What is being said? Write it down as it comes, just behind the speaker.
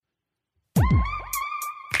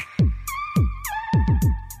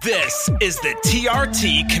This is the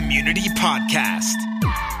TRT Community Podcast,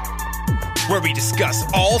 where we discuss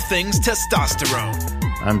all things testosterone.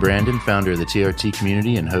 I'm Brandon, founder of the TRT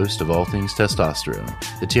Community and host of All Things Testosterone.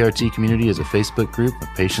 The TRT Community is a Facebook group of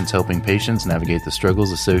patients helping patients navigate the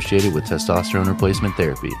struggles associated with testosterone replacement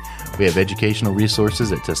therapy. We have educational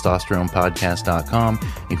resources at testosteronepodcast.com,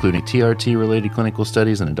 including TRT-related clinical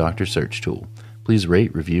studies and a doctor search tool. Please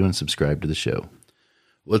rate, review, and subscribe to the show.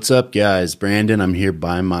 What's up, guys? Brandon. I'm here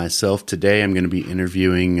by myself today. I'm going to be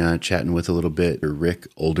interviewing, chatting with a little bit, Rick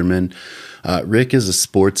Olderman. Rick is a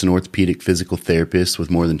sports and orthopedic physical therapist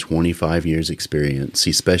with more than 25 years experience.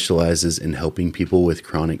 He specializes in helping people with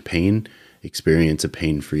chronic pain experience a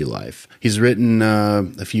pain-free life. He's written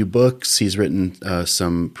a few books. He's written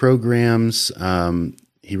some programs.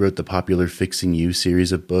 He wrote the popular Fixing You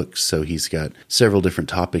series of books, so he's got several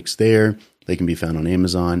different topics there. They can be found on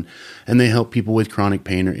Amazon, and they help people with chronic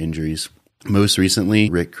pain or injuries. Most recently,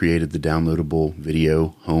 Rick created the downloadable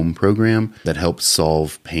video home program that helps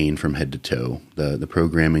solve pain from head to toe. The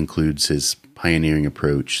program includes his pioneering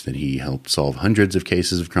approach that he helped solve hundreds of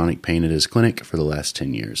cases of chronic pain at his clinic for the last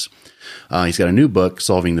 10 years. He's got a new book,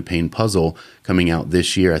 Solving the Pain Puzzle, coming out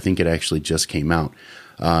this year. I think it actually just came out.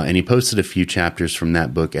 And he posted a few chapters from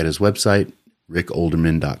that book at his website,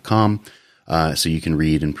 rickolderman.com. So you can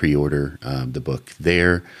read and pre-order the book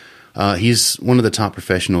there. He's one of the top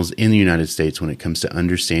professionals in the United States when it comes to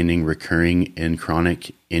understanding recurring and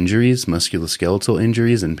chronic injuries, musculoskeletal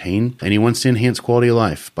injuries, and pain. And he wants to enhance quality of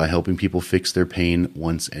life by helping people fix their pain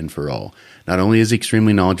once and for all. Not only is he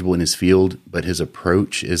extremely knowledgeable in his field, but his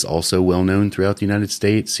approach is also well known throughout the United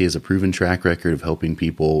States. He has a proven track record of helping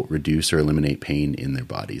people reduce or eliminate pain in their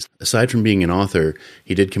bodies. Aside from being an author,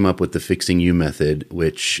 he did come up with the Fixing You method,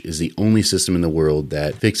 which is the only system in the world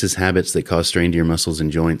that fixes habits that cause strain to your muscles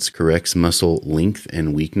and joints, corrects muscle length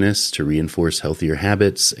and weakness to reinforce healthier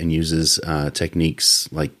habits, and uses techniques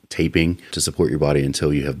like taping to support your body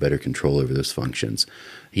until you have better control over those functions.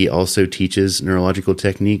 He also teaches neurological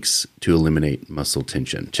techniques to eliminate muscle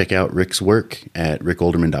tension. Check out Rick's work at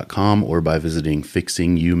rickolderman.com or by visiting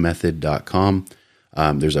fixingyoumethod.com.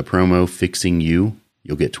 There's a promo, Fixing You.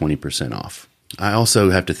 You'll get 20% off. I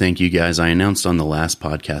also have to thank you guys. I announced on the last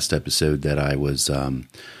podcast episode that I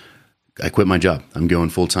quit my job. I'm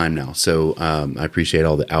going full time now. So I appreciate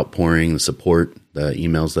all the outpouring, the support, the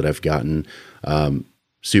emails that I've gotten.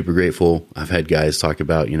 Super grateful. I've had guys talk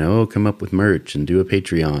about, come up with merch and do a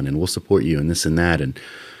Patreon and we'll support you and this and that. And,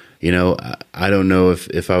 I don't know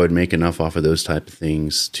if I would make enough off of those type of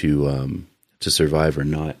things to survive or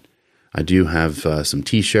not. I do have some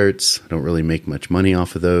t-shirts. I don't really make much money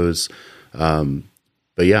off of those. But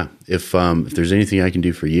yeah, if there's anything I can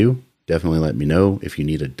do for you, definitely let me know. If you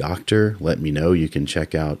need a doctor, let me know. You can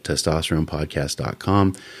check out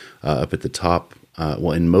testosteronepodcast.com. Up at the top.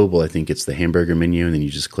 In mobile, I think it's the hamburger menu, and then you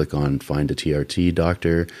just click on Find a TRT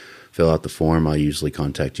Doctor, fill out the form. I'll usually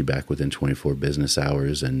contact you back within 24 business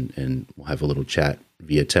hours, and we'll have a little chat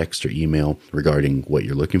via text or email regarding what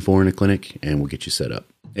you're looking for in a clinic, and we'll get you set up.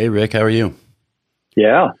 Hey, Rick, how are you?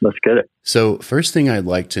 Yeah, let's get it. So first thing I'd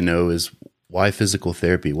like to know is why physical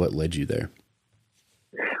therapy? What led you there?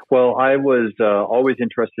 Well, I was always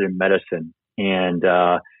interested in medicine, and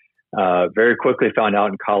very quickly found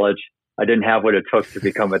out in college I didn't have what it took to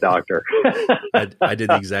become a doctor. I did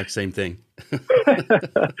the exact same thing.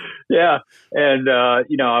 Yeah. And,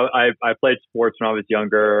 I played sports when I was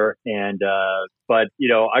younger, but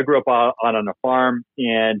I grew up on a farm,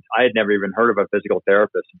 and I had never even heard of a physical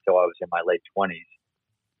therapist until I was in my late 20s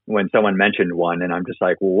when someone mentioned one. And I'm just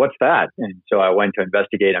like, well, what's that? And so I went to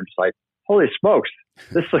investigate. I'm just like, holy smokes,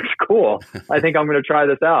 this looks cool. I think I'm going to try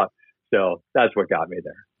this out. So that's what got me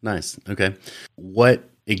there. Nice. Okay. What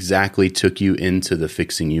exactly took you into the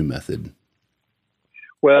Fixing You method?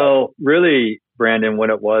 Well, really, Brandon,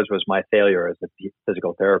 what it was my failure as a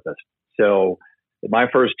physical therapist. So my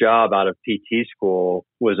first job out of PT school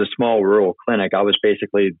was a small rural clinic. I was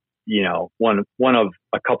basically, one of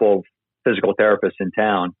a couple of physical therapists in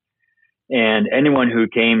town. And anyone who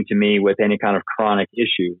came to me with any kind of chronic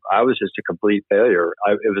issue, I was just a complete failure.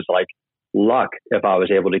 It was like luck if I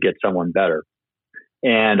was able to get someone better.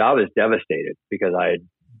 And I was devastated because I had,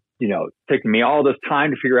 taken me all this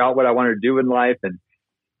time to figure out what I wanted to do in life and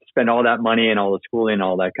spend all that money and all the schooling and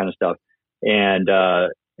all that kind of stuff. And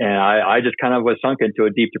I just kind of was sunk into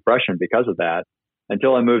a deep depression because of that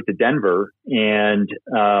until I moved to Denver and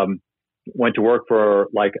went to work for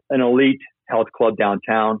like an elite health club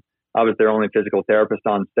downtown. I was their only physical therapist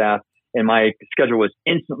on staff, and my schedule was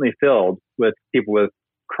instantly filled with people with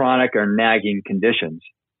chronic or nagging conditions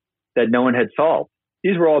that no one had solved.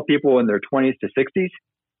 These were all people in their 20s to 60s,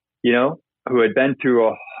 who had been through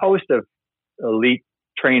a host of elite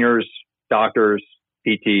trainers, doctors,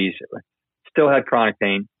 PTs, still had chronic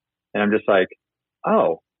pain. And I'm just like,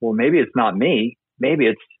 oh, well, maybe it's not me. Maybe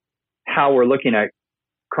it's how we're looking at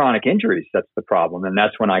chronic injuries that's the problem. And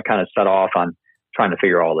that's when I kind of set off on trying to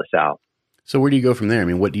figure all this out. So where do you go from there? I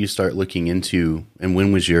mean, what do you start looking into, and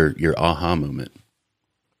when was your aha moment?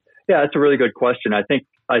 Yeah, that's a really good question. I think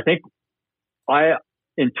I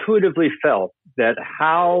intuitively felt that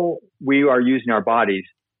how we are using our bodies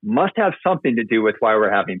must have something to do with why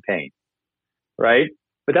we're having pain, right?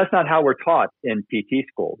 But that's not how we're taught in PT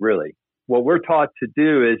school, really. What we're taught to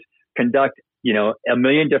do is conduct, a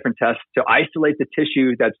million different tests to isolate the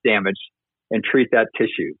tissue that's damaged and treat that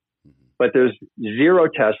tissue. But there's zero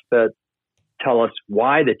tests that tell us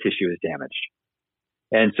why the tissue is damaged.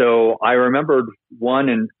 And so I remembered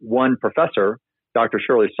one professor, Dr.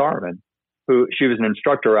 Shirley Sarman, she was an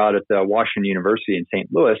instructor out at the Washington University in St.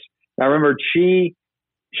 Louis. And I remembered she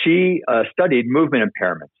studied movement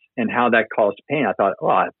impairments and how that caused pain. I thought,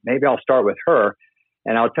 maybe I'll start with her.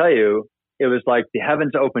 And I'll tell you, it was like the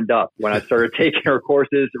heavens opened up when I started taking her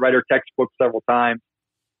courses, read her textbooks several times.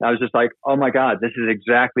 And I was just like, oh my God, this is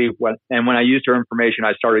exactly what, and when I used her information,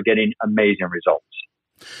 I started getting amazing results.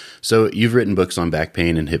 So you've written books on back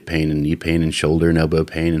pain and hip pain and knee pain and shoulder and elbow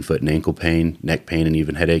pain and foot and ankle pain, neck pain, and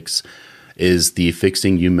even headaches. Is the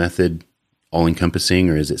Fixing You method all encompassing,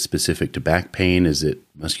 or is it specific to back pain? Is it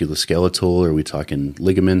musculoskeletal? Are we talking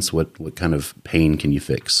ligaments? What kind of pain can you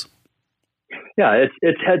fix? Yeah,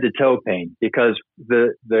 it's head to toe pain, because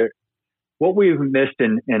what we've missed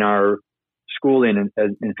in our schooling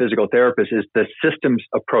in physical therapists is the systems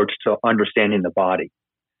approach to understanding the body.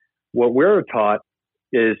 What we're taught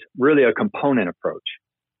is really a component approach.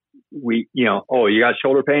 You got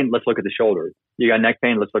shoulder pain, let's look at the shoulder. You got neck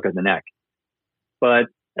pain, let's look at the neck.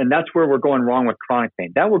 And that's where we're going wrong with chronic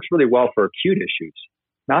pain. That works really well for acute issues,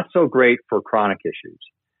 not so great for chronic issues.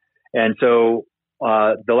 And so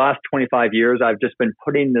the last 25 years, I've just been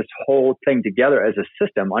putting this whole thing together as a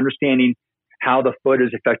system, understanding how the foot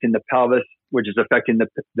is affecting the pelvis, which is affecting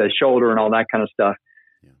the shoulder and all that kind of stuff.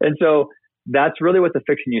 Yeah. And so that's really what the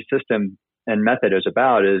Fixing You system and method is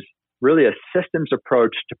about, is really a systems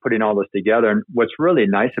approach to putting all this together. And what's really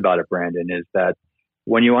nice about it, Brandon, is that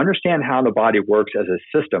when you understand how the body works as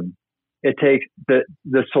a system, it takes the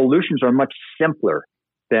solutions are much simpler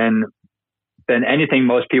than anything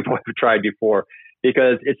most people have tried before,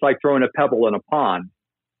 because it's like throwing a pebble in a pond.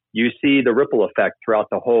 You see the ripple effect throughout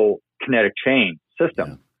the whole kinetic chain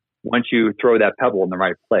system once you throw that pebble in the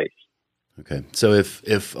right place. Okay. So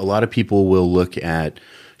if a lot of people will look at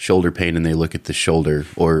shoulder pain and they look at the shoulder,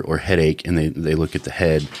 or headache and they look at the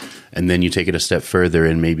head, and then you take it a step further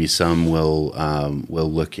and maybe some will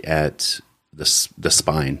look at the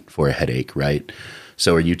spine for a headache, right?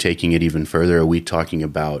 So are you taking it even further? Are we talking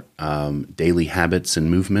about daily habits and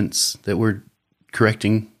movements that we're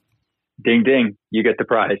correcting? Ding, ding, you get the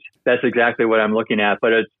prize. That's exactly what I'm looking at.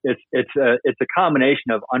 But it's a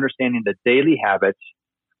combination of understanding the daily habits,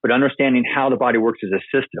 but understanding how the body works as a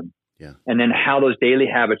system. Yeah. And then how those daily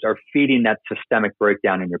habits are feeding that systemic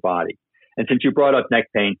breakdown in your body. And since you brought up neck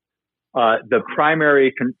pain, the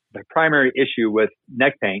primary issue with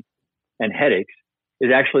neck pain and headaches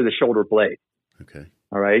is actually the shoulder blade. Okay.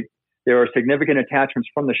 All right. There are significant attachments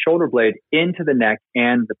from the shoulder blade into the neck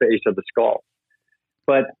and the base of the skull.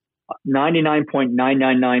 But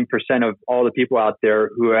 99.999% of all the people out there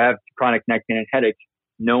who have chronic neck pain and headaches,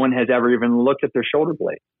 no one has ever even looked at their shoulder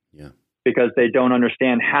blade. Yeah. Because they don't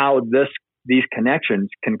understand how these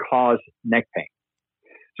connections can cause neck pain.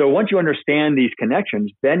 So once you understand these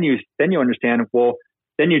connections, then you understand,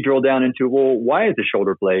 then you drill down into, why is the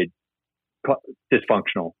shoulder blade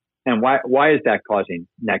dysfunctional? And why is that causing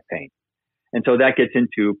neck pain? And so that gets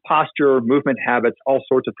into posture, movement habits, all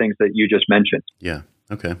sorts of things that you just mentioned. Yeah.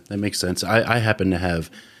 Okay. That makes sense. I happen to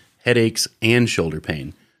have headaches and shoulder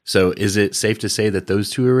pain. So is it safe to say that those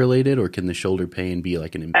two are related, or can the shoulder pain be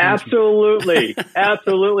like an impingement? Absolutely.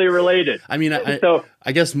 Absolutely related. I mean,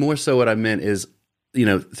 I guess more so what I meant is,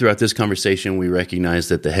 throughout this conversation, we recognize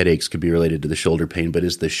that the headaches could be related to the shoulder pain, but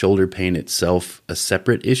is the shoulder pain itself a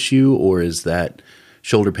separate issue, or is that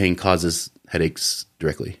shoulder pain causes headaches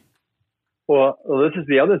directly? Well, this is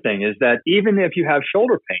the other thing, is that even if you have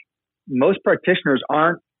shoulder pain, most practitioners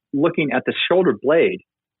aren't looking at the shoulder blade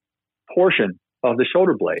portion of the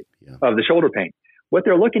shoulder blade, of the shoulder pain. What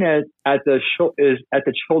they're looking at is at the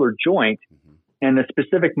shoulder joint and the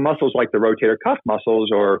specific muscles like the rotator cuff muscles,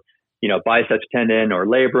 or, biceps tendon or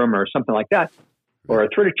labrum or something like that, or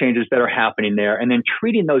arthritic changes that are happening there, and then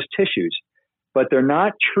treating those tissues. But they're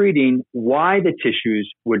not treating why the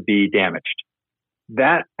tissues would be damaged.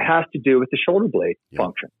 that has to do with the shoulder blade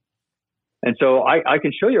function. And so I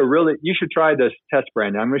can show you you should try this test,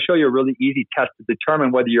 Brandon. I'm going to show you a really easy test to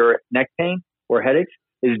determine whether your neck pain or headaches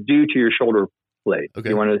is due to your shoulder blade. Okay.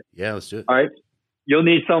 You want to? Yeah, let's do it. All right. You'll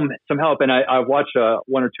need some help. And I've watched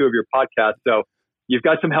one or two of your podcasts. So you've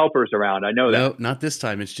got some helpers around. I know that. No, not this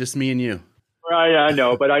time. It's just me and you. Right. I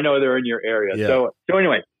know, but I know they're in your area. Yeah. So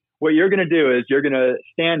anyway, what you're going to do is you're going to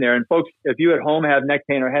stand there. And folks, if you at home have neck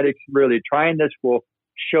pain or headaches, really trying this will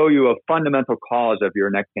show you a fundamental cause of your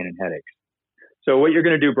neck pain and headaches. So what you're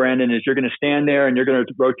going to do, Brandon, is you're going to stand there and you're going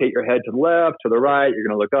to rotate your head to the left, to the right. You're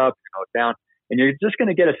going to look up, you're going to look down, and you're just going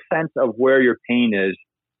to get a sense of where your pain is.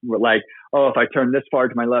 Like, oh, if I turn this far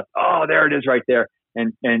to my left, oh, there it is right there.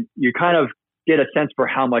 And you kind of get a sense for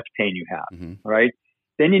how much pain you have. Mm-hmm. All right.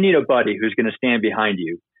 Then you need a buddy who's going to stand behind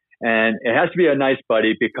you. And it has to be a nice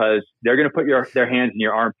buddy because they're going to put their hands in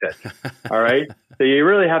your armpit. All right. So you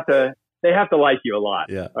really they have to like you a lot.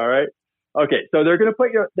 Yeah. All right. Okay. So they're going to put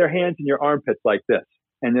their hands in your armpits like this,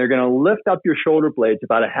 and they're going to lift up your shoulder blades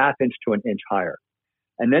about a half inch to an inch higher.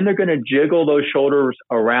 And then they're going to jiggle those shoulders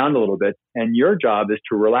around a little bit. And your job is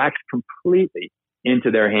to relax completely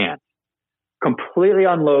into their hands, completely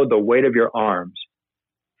unload the weight of your arms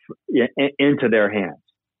into their hands.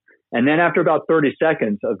 And then after about 30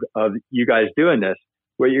 seconds of you guys doing this,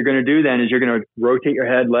 what you're going to do then is you're going to rotate your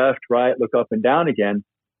head left, right, look up and down again,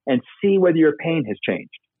 and see whether your pain has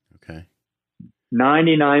changed. Okay.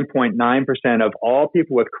 99.9% of all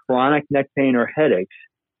people with chronic neck pain or headaches,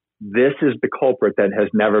 this is the culprit that has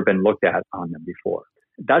never been looked at on them before.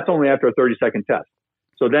 That's only after a 30-second test.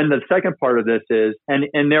 So then the second part of this is,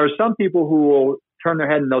 and there are some people who will turn their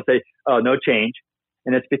head and they'll say, oh, no change.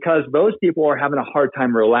 And it's because those people are having a hard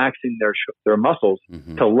time relaxing their muscles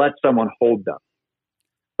to let someone hold them.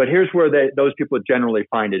 But here's where those people generally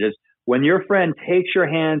find it is when your friend takes your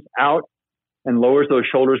hands out and lowers those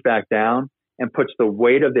shoulders back down and puts the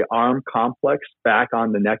weight of the arm complex back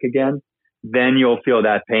on the neck again, then you'll feel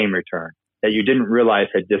that pain return that you didn't realize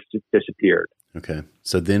had disappeared. Okay.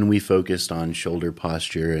 So then we focused on shoulder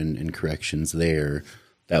posture and corrections there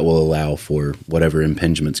that will allow for whatever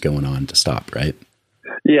impingement's going on to stop, right?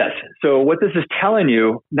 Yes. So what this is telling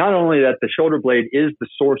you, not only that the shoulder blade is the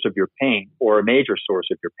source of your pain or a major source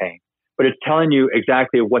of your pain, but it's telling you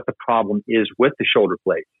exactly what the problem is with the shoulder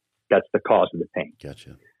blade. That's the cause of the pain.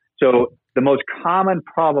 Gotcha. So the most common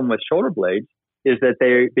problem with shoulder blades is that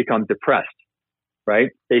they become depressed, right?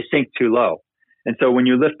 They sink too low. And so when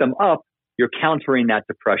you lift them up, you're countering that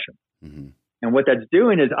depression. Mm-hmm. And what that's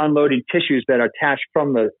doing is unloading tissues that are attached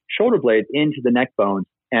from the shoulder blade into the neck bones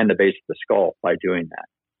and the base of the skull by doing that.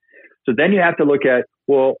 So then you have to look at,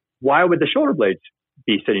 well, why would the shoulder blades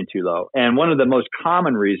be sitting too low? And one of the most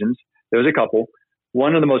common reasons, there's a couple.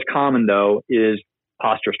 One of the most common, though, is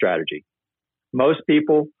posture strategy. Most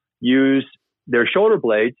people use their shoulder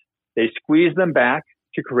blades, they squeeze them back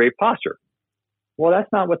to create posture. Well, that's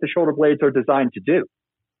not what the shoulder blades are designed to do.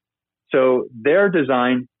 So they're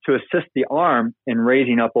designed to assist the arm in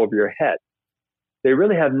raising up over your head. They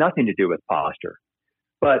really have nothing to do with posture.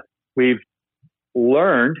 But we've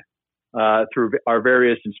learned through our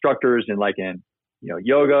various instructors in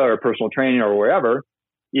yoga or personal training or wherever,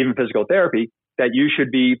 even physical therapy, that you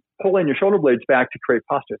should be pulling your shoulder blades back to create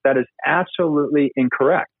posture. That is absolutely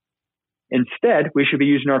incorrect. Instead, we should be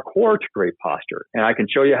using our core to create posture. And I can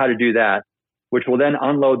show you how to do that, which will then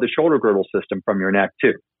unload the shoulder girdle system from your neck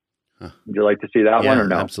too. Huh. Would you like to see that one or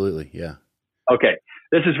no? Absolutely. Yeah. Okay.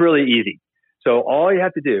 This is really easy. So all you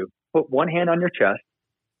have to do, put one hand on your chest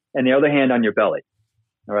and the other hand on your belly.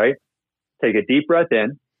 All right. Take a deep breath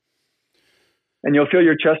in and you'll feel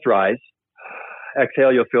your chest rise.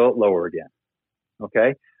 Exhale, you'll feel it lower again.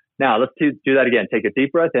 Okay. Now let's do that again. Take a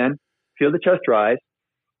deep breath in, feel the chest rise.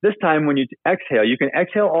 This time when you exhale, you can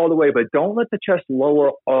exhale all the way, but don't let the chest lower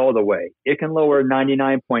all the way. It can lower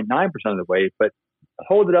 99.9% of the way, but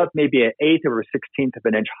hold it up maybe an eighth or a 16th of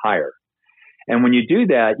an inch higher. And when you do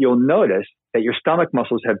that, you'll notice that your stomach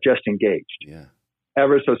muscles have just engaged. Yeah.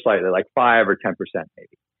 Ever so slightly, like 5 or 10%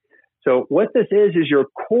 maybe. So what this is your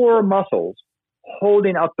core muscles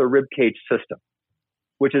holding up the rib cage system,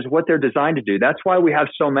 which is what they're designed to do. That's why we have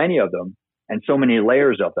so many of them and so many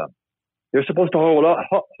layers of them. They're supposed to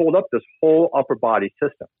hold up this whole upper body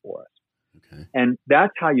system for us. Okay. And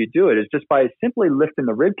that's how you do it, is just by simply lifting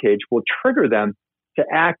the rib cage will trigger them to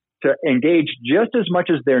engage just as much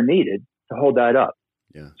as they're needed to hold that up.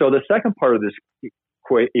 Yeah. So the second part of this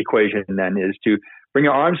equation then is to bring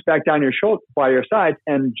your arms back down by your sides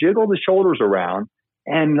and jiggle the shoulders around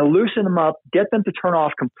and loosen them up, get them to turn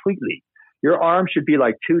off completely. Your arms should be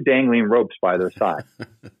like two dangling ropes by their side.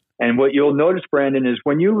 And what you'll notice, Brandon, is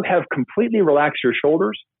when you have completely relaxed your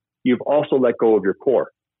shoulders, you've also let go of your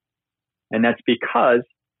core. And that's because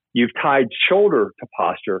you've tied shoulder to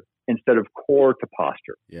posture instead of core to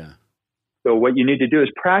posture. Yeah. So what you need to do is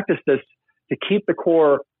practice this to keep the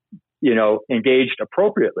core, engaged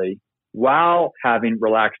appropriately while having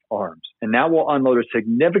relaxed arms. And that will unload a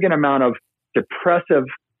significant amount of depressive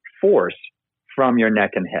force from your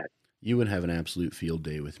neck and head. You would have an absolute field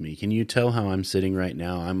day with me. Can you tell how I'm sitting right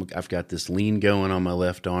now? I've got this lean going on my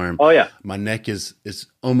left arm. Oh yeah. My neck is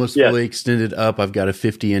almost fully extended up. I've got a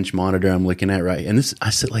 50-inch monitor I'm looking at, right? And I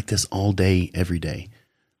sit like this all day, every day.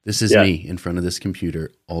 This is me in front of this computer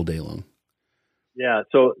all day long. Yeah.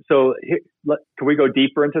 So here, can we go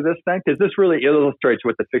deeper into this thing? Because this really illustrates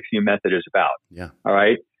what the Fixing You method is about. Yeah. All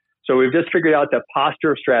right. So we've just figured out that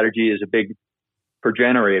posture strategy is a big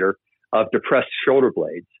progenitor of depressed shoulder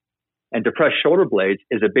blades. And depressed shoulder blades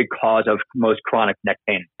is a big cause of most chronic neck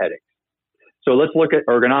pain and headaches. So let's look at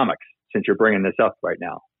ergonomics since you're bringing this up right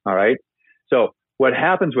now. All right. So what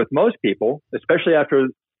happens with most people, especially after,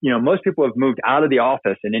 most people have moved out of the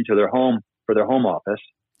office and into their home for their home office.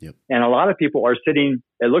 Yep. And a lot of people are sitting,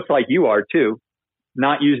 it looks like you are too,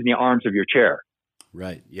 not using the arms of your chair.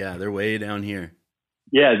 Right. Yeah. They're way down here.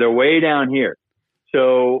 Yeah. They're way down here.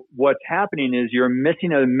 So what's happening is you're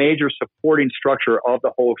missing a major supporting structure of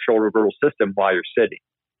the whole shoulder girdle system while you're sitting.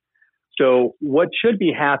 So what should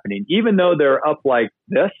be happening, even though they're up like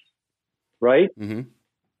this, right? Mm-hmm.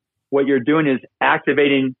 What you're doing is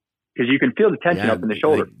activating, because you can feel the tension up in the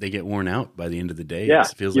shoulder. They get worn out by the end of the day. Yeah,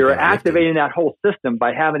 it feels you're like activating that whole system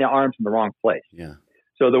by having the arms in the wrong place. Yeah.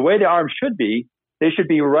 So the way the arms should be, they should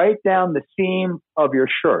be right down the seam of your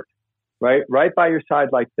shirt, right by your side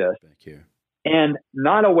like this. Back here. And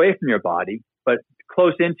not away from your body, but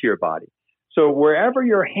close into your body. So wherever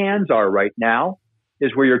your hands are right now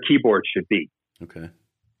is where your keyboard should be. Okay.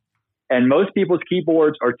 And most people's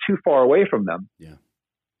keyboards are too far away from them. Yeah.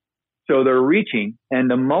 So they're reaching.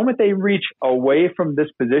 And the moment they reach away from this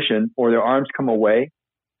position or their arms come away,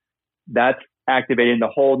 that's activating the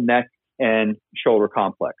whole neck and shoulder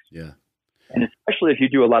complex. Yeah. And especially if you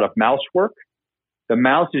do a lot of mouse work, the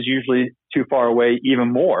mouse is usually too far away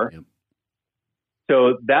even more. Yep.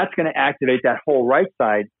 So that's going to activate that whole right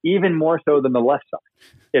side even more so than the left side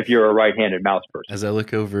if you're a right-handed mouse person. As I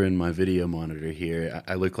look over in my video monitor here,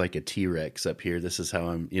 I look like a T-Rex up here. This is how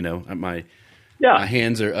I'm, my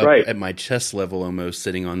hands are up at my chest level almost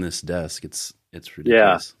sitting on this desk. It's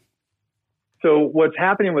ridiculous. Yeah. So what's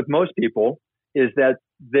happening with most people is that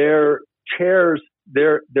their chairs,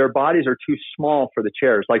 their bodies are too small for the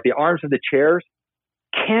chairs. Like the arms of the chairs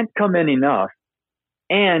can't come in enough.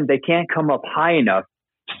 And they can't come up high enough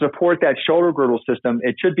to support that shoulder girdle system.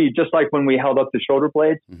 It should be just like when we held up the shoulder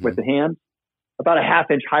blades with the hands, about a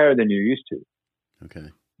half inch higher than you're used to. Okay.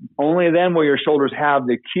 Only then will your shoulders have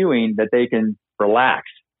the cueing that they can relax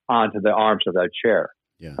onto the arms of that chair.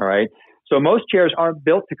 Yeah. All right. So most chairs aren't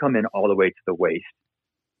built to come in all the way to the waist.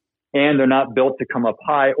 And they're not built to come up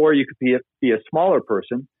high, or you could be a smaller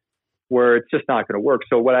person where it's just not going to work.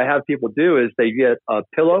 So what I have people do is they get a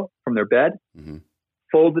pillow from their bed,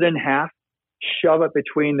 fold it in half, shove it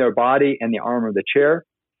between their body and the arm of the chair.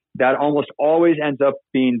 That almost always ends up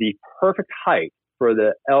being the perfect height for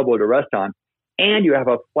the elbow to rest on. And you have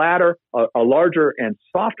a flatter, a larger and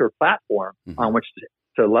softer platform on which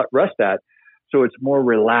to rest that. So it's more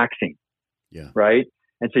relaxing. Yeah. Right.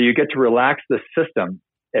 And so you get to relax the system.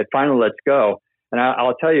 It finally lets go. And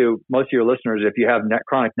I'll tell you, most of your listeners, if you have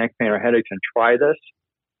chronic neck pain or headaches and try this,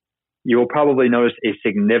 you will probably notice a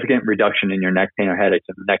significant reduction in your neck pain or headaches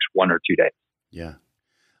in the next 1 or 2 days. Yeah.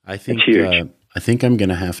 I think I'm going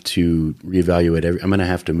to have to reevaluate I'm going to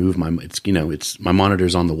have to move my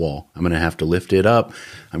monitor's on the wall. I'm going to have to lift it up.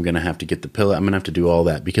 I'm going to have to get the pillow. I'm going to have to do all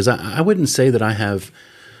that because I wouldn't say that I have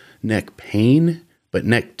neck pain, but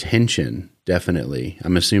neck tension, definitely.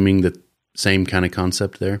 I'm assuming the same kind of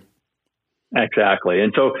concept there. Exactly.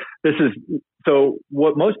 And so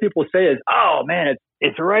what most people say is, oh man,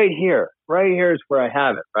 it's right here. Right here is where I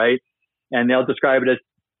have it, right? And they'll describe it as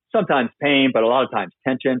sometimes pain, but a lot of times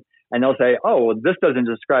tension. And they'll say, oh, well, this doesn't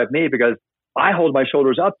describe me because I hold my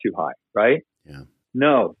shoulders up too high, right? Yeah.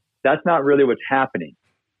 No, that's not really what's happening.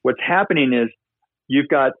 What's happening is you've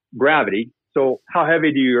got gravity. So how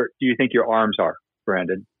heavy do you think your arms are,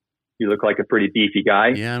 Brandon? You look like a pretty beefy guy.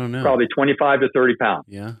 Yeah, I don't know. Probably 25 to 30 pounds.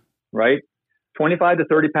 Yeah. Right? 25 to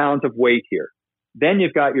 30 pounds of weight here. Then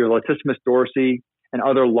you've got your latissimus dorsi and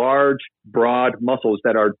other large, broad muscles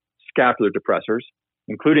that are scapular depressors,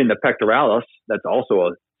 including the pectoralis. That's also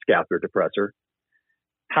a scapular depressor.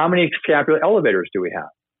 How many scapular elevators do we have?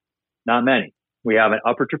 Not many. We have an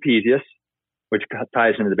upper trapezius, which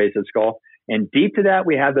ties into the base of the skull. And deep to that,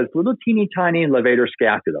 we have this little teeny tiny levator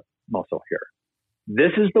scapula muscle here.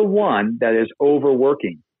 This is the one that is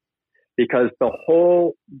overworking because the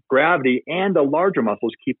whole gravity and the larger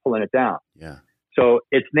muscles keep pulling it down. Yeah. So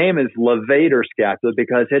its name is levator scapula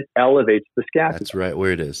because it elevates the scapula. That's right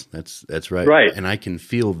where it is. That's right. Right. And I can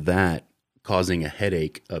feel that causing a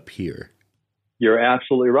headache up here. You're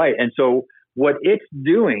absolutely right. And so what it's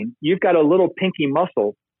doing, you've got a little pinky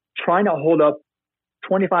muscle trying to hold up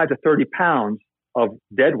 25 to 30 pounds of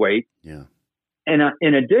dead weight. Yeah. And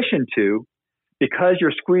in addition to, because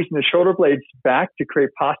you're squeezing the shoulder blades back to create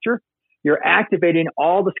posture, you're activating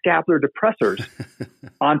all the scapular depressors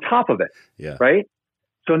on top of it. Yeah. Right.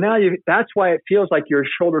 So now that's why it feels like your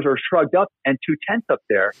shoulders are shrugged up and too tense up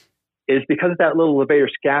there, is because that little levator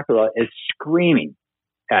scapula is screaming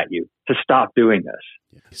at you to stop doing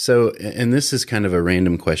this. So, and this is kind of a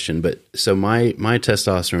random question, but so my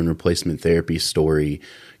testosterone replacement therapy story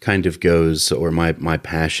kind of goes, or my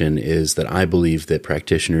passion is that I believe that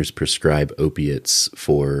practitioners prescribe opiates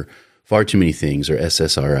for far too many things, or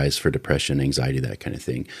SSRIs for depression, anxiety, that kind of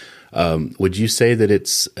thing. Would you say that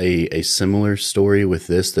it's a similar story with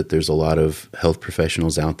this, that there's a lot of health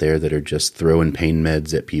professionals out there that are just throwing pain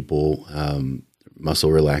meds at people,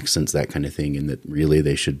 muscle relaxants, that kind of thing, and that really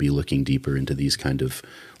they should be looking deeper into these kind of,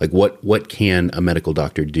 like, what can a medical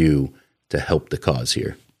doctor do to help the cause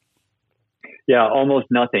here? Yeah, almost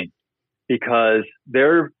nothing, because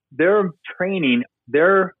their training,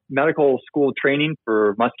 their medical school training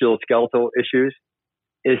for musculoskeletal issues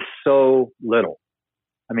is so little.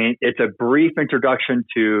 I mean, it's a brief introduction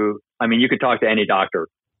to, I mean, you could talk to any doctor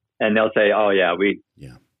and they'll say, oh yeah, we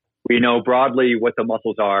know broadly what the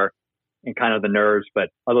muscles are and kind of the nerves, but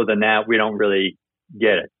other than that, we don't really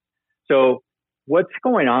get it. So what's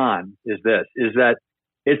going on is that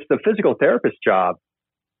it's the physical therapist's job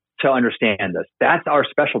to understand this. That's our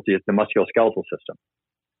specialty. It's the musculoskeletal system.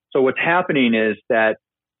 So what's happening is that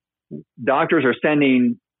doctors are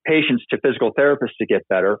sending patients to physical therapists to get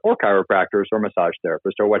better, or chiropractors or massage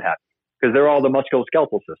therapists or what have you, because they're all the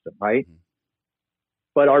musculoskeletal system, right? Mm-hmm.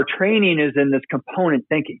 But our training is in this component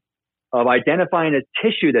thinking of identifying a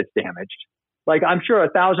tissue that's damaged. Like, I'm sure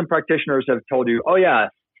 1,000 practitioners have told you, oh yeah,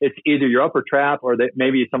 it's either your upper trap, or that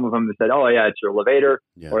maybe some of them have said, oh yeah, it's your levator,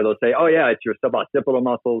 or they'll say, oh yeah, it's your suboccipital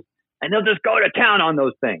muscles, and they'll just go to town on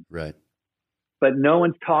those things. Right. But no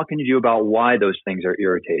one's talking to you about why those things are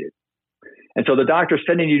irritated. And so the doctor's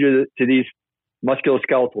sending you to these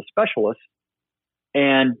musculoskeletal specialists,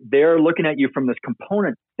 and they're looking at you from this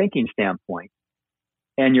component thinking standpoint,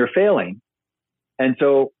 and you're failing. And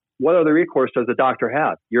so what other recourse does the doctor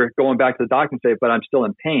have? You're going back to the doctor and say, but I'm still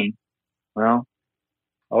in pain. Well,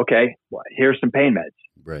 okay, well, here's some pain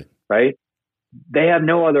meds. Right? They have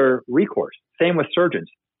no other recourse. Same with surgeons.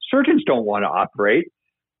 Surgeons don't want to operate.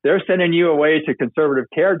 They're sending you away to conservative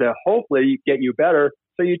care to hopefully get you better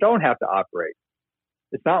so you don't have to operate.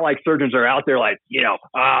 It's not like surgeons are out there like,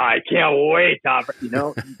 I can't wait to operate.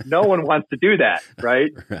 No one wants to do that,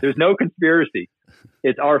 right? There's no conspiracy.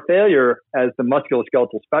 It's our failure as the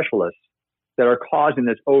musculoskeletal specialists that are causing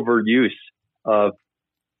this overuse of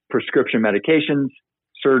prescription medications,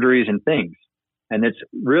 surgeries, and things. And it's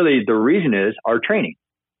really, the reason is our training.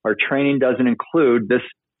 Our training doesn't include this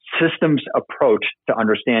systems approach to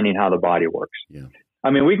understanding how the body works. Yeah. I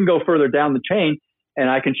mean, we can go further down the chain, and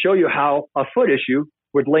I can show you how a foot issue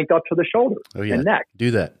would link up to the shoulder and neck.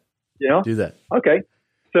 Do that. Do that. Okay.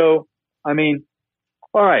 So, I mean,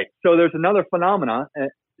 all right. So there's another phenomena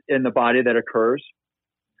in the body that occurs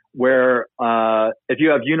where if you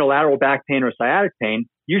have unilateral back pain or sciatic pain,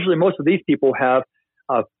 usually most of these people have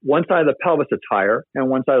one side of the pelvis that's higher and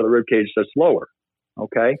one side of the rib cage that's lower.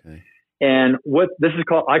 Okay. And what this is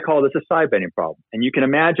called, I call this a side bending problem. And you can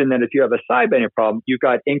imagine that if you have a side bending problem, you've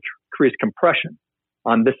got increased compression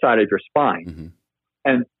on this side of your spine. Mm-hmm.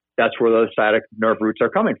 And that's where those sciatic nerve roots are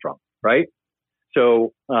coming from, right?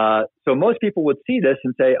 So most people would see this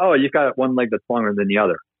and say, oh, you've got one leg that's longer than the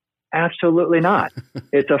other. Absolutely not.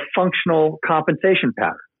 It's a functional compensation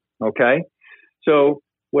pattern, okay? So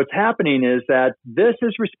what's happening is that this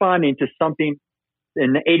is responding to something,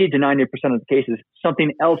 in 80 to 90% of the cases,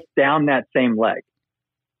 something else down that same leg.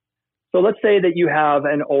 So let's say that you have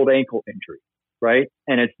an old ankle injury, right?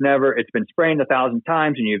 And it's been sprained 1,000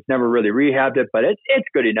 times and you've never really rehabbed it, but it's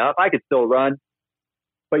good enough. I could still run.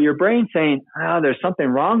 But your brain's saying, there's something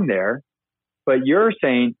wrong there. But you're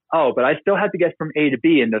saying, but I still have to get from A to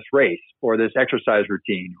B in this race or this exercise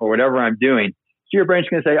routine or whatever I'm doing. So your brain's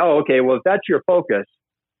going to say, okay, well, if that's your focus,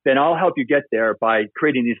 then I'll help you get there by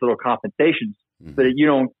creating these little compensations so that you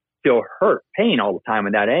don't feel pain all the time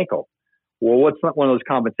in that ankle. Well, what's one of those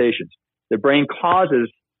compensations? The brain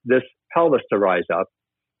causes this pelvis to rise up.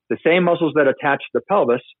 The same muscles that attach to the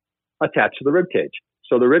pelvis attach to the rib cage.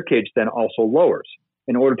 So the rib cage then also lowers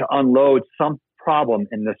in order to unload some problem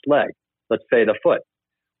in this leg. Let's say the foot.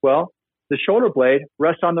 Well, the shoulder blade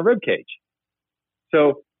rests on the rib cage.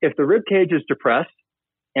 So if the rib cage is depressed,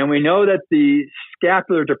 and we know that the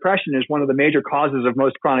scapular depression is one of the major causes of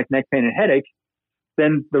most chronic neck pain and headaches,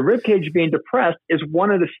 then the rib cage being depressed is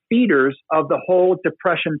one of the feeders of the whole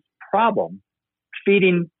depression problem,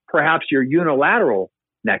 feeding perhaps your unilateral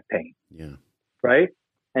neck pain. Yeah. Right?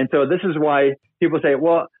 And so this is why people say,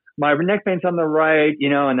 well, my neck pain's on the right,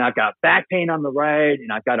 and I've got back pain on the right, and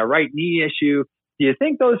I've got a right knee issue. Do you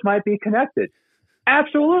think those might be connected?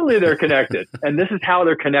 Absolutely, they're connected. And this is how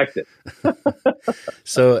they're connected.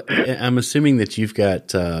 So I'm assuming that you've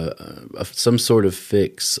got some sort of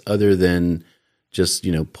fix other than just,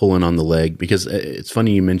 pulling on the leg, because it's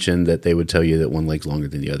funny you mentioned that they would tell you that one leg's longer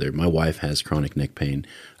than the other. My wife has chronic neck pain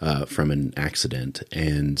from an accident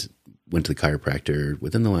and went to the chiropractor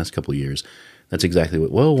within the last couple of years. That's exactly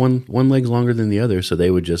what, one leg's longer than the other. So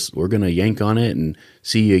they would we're going to yank on it and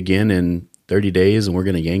see you again in 30 days, and we're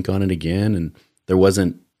going to yank on it again. And there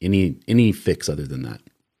wasn't any fix other than that.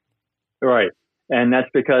 Right. And that's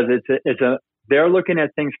because they're looking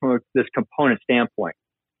at things from this component standpoint.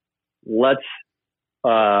 Let's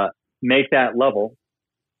make that level.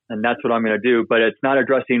 And that's what I'm going to do, but it's not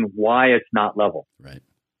addressing why it's not level. Right.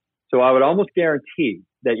 So I would almost guarantee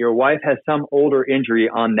that your wife has some older injury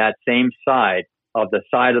on that same side of the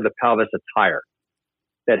pelvis attire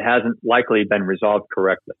that hasn't likely been resolved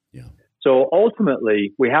correctly. Yeah. So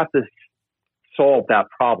ultimately, we have to solve that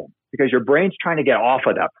problem because your brain's trying to get off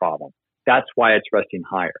of that problem. That's why it's resting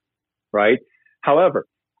higher, right? However,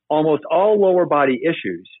 almost all lower body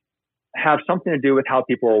issues have something to do with how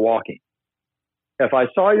people are walking. If I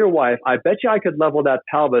saw your wife, I bet you I could level that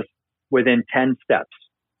pelvis within 10 steps.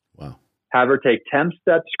 Wow. Have her take 10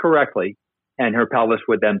 steps correctly, and her pelvis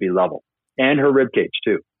would then be level, and her rib cage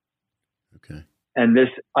too. Okay. And this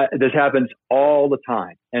happens all the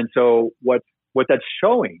time. And so what that's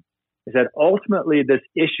showing is that ultimately this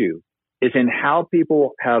issue is in how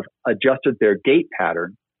people have adjusted their gait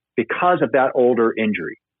pattern because of that older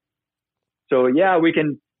injury. So yeah,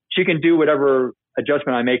 she can do whatever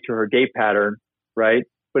adjustment I make to her gait pattern, right?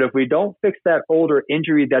 But if we don't fix that older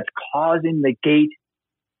injury that's causing the gait,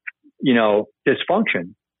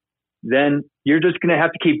 dysfunction, then you're just going to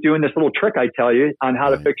have to keep doing this little trick I tell you on how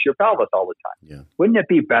to fix your pelvis all the time. Yeah. Wouldn't it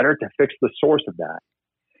be better to fix the source of that?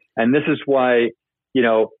 And this is why,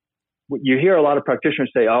 you hear a lot of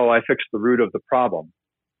practitioners say, oh, I fixed the root of the problem,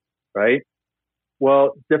 right?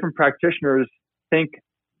 Well, different practitioners think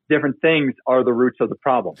different things are the roots of the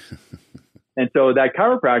problem. And so that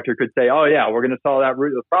chiropractor could say, oh yeah, we're going to solve that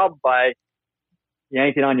root of the problem by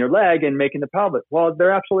yanking on your leg and making the pelvis. Well,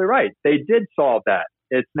 they're absolutely right. They did solve that.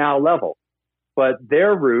 It's now level. But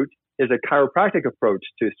their route is a chiropractic approach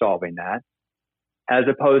to solving that, as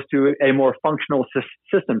opposed to a more functional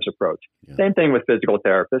systems approach. Yeah. Same thing with physical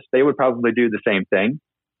therapists. They would probably do the same thing.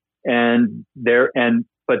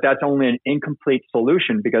 But that's only an incomplete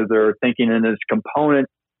solution because they're thinking in this component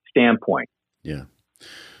standpoint. Yeah.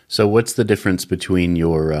 So what's the difference between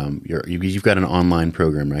you've got an online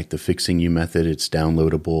program, right? The Fixing You method, it's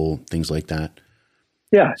downloadable, things like that.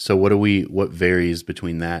 Yeah. So what varies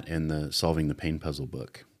between that and the Solving the Pain Puzzle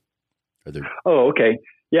book? Oh, okay.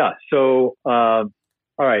 Yeah. So, all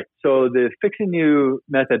right. So the Fixing You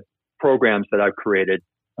method programs that I've created,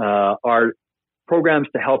 are programs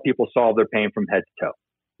to help people solve their pain from head to toe.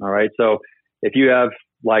 All right. So if you have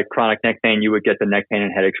like chronic neck pain, you would get the neck pain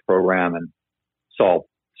and headaches program and solve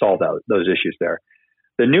those issues there.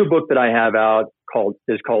 The new book that I have out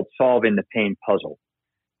is called Solving the Pain Puzzle.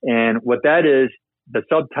 And what that is, the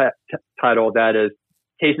subtitle of that is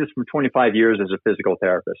Cases from 25 Years as a Physical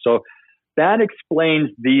Therapist. So that explains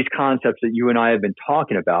these concepts that you and I have been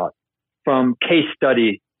talking about from case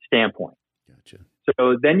study standpoint. Gotcha.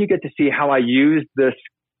 So then you get to see how I use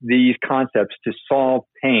these concepts to solve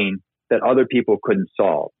pain that other people couldn't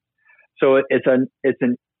solve. So it's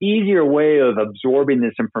an easier way of absorbing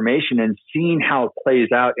this information and seeing how it plays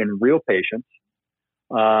out in real patients.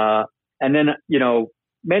 And then,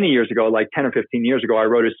 many years ago, like 10 or 15 years ago, I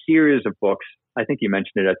wrote a series of books. I think you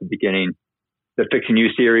mentioned it at the beginning, the Fixing You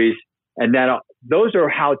series. And those are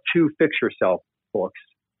how to fix yourself books,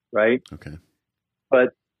 right? Okay.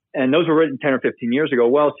 And those were written 10 or 15 years ago.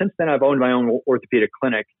 Well, since then, I've owned my own orthopedic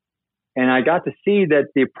clinic. And I got to see that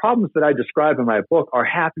the problems that I describe in my book are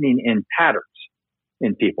happening in patterns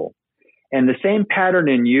in people. And the same pattern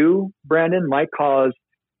in you, Brandon, might cause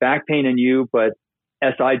back pain in you, but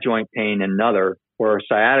SI joint pain in another, or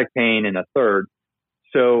sciatic pain in a third.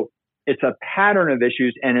 So it's a pattern of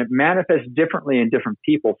issues, and it manifests differently in different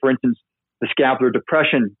people. For instance, the scapular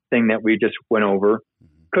depression thing that we just went over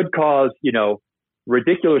could cause,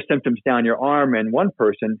 ridiculous symptoms down your arm in one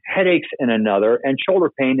person, headaches in another, and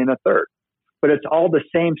shoulder pain in a third. But it's all the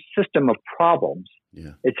same system of problems.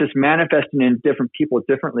 Yeah. It's just manifesting in different people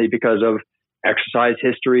differently because of exercise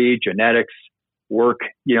history, genetics, work,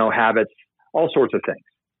 habits, all sorts of things.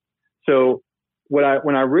 So when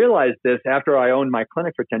I realized this after I owned my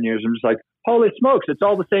clinic for 10 years, I'm just like, holy smokes, it's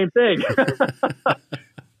all the same thing.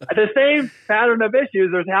 The same pattern of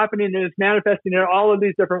issues is happening and it's manifesting in all of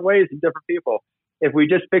these different ways in different people. If we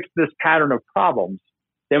just fix this pattern of problems,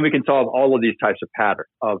 then we can solve all of these types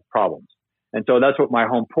of problems. And so that's what my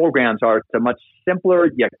home programs are. It's a much simpler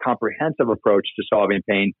yet comprehensive approach to solving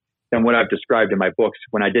pain than what I've described in my books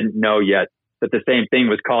when I didn't know yet that the same thing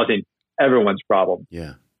was causing everyone's problem.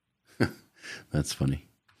 Yeah. That's funny.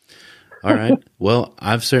 All right. Well,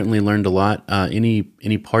 I've certainly learned a lot. Any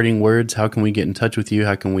parting words? How can we get in touch with you?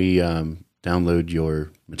 How can we download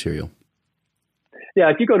your material? Yeah,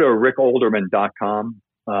 if you go to rickolderman.com,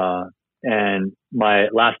 and my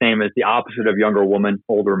last name is the opposite of younger woman,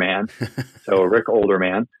 older man. So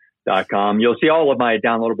rickolderman.com. You'll see all of my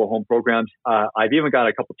downloadable home programs. I've even got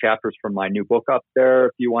a couple chapters from my new book up there.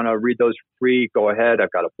 If you want to read those for free, go ahead.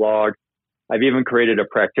 I've got a blog. I've even created a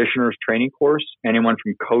practitioner's training course. Anyone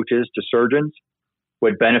from coaches to surgeons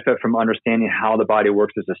would benefit from understanding how the body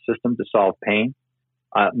works as a system to solve pain.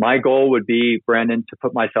 My goal would be, Brandon, to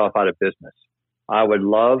put myself out of business. I would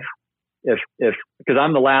love if because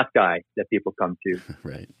I'm the last guy that people come to.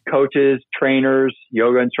 Right. Coaches, trainers,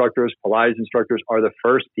 yoga instructors, Pilates instructors are the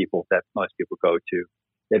first people that most people go to.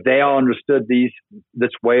 If they all understood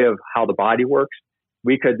this way of how the body works,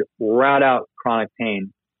 we could rout out chronic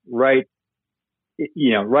pain right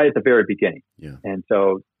at the very beginning. Yeah. And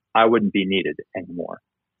so I wouldn't be needed anymore.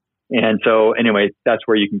 And so anyway, that's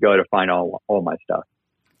where you can go to find all my stuff.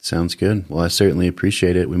 Sounds good. Well, I certainly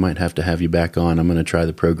appreciate it. We might have to have you back on. I'm going to try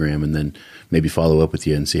the program and then maybe follow up with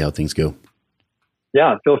you and see how things go.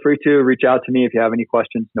 Yeah, feel free to reach out to me if you have any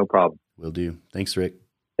questions. No problem. Will do. Thanks, Rick.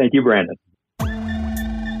 Thank you, Brandon.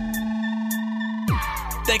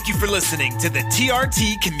 Thank you for listening to the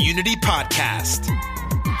TRT Community Podcast.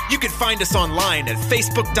 You can find us online at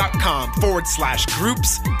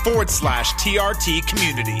facebook.com/groups/TRT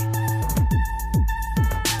Community.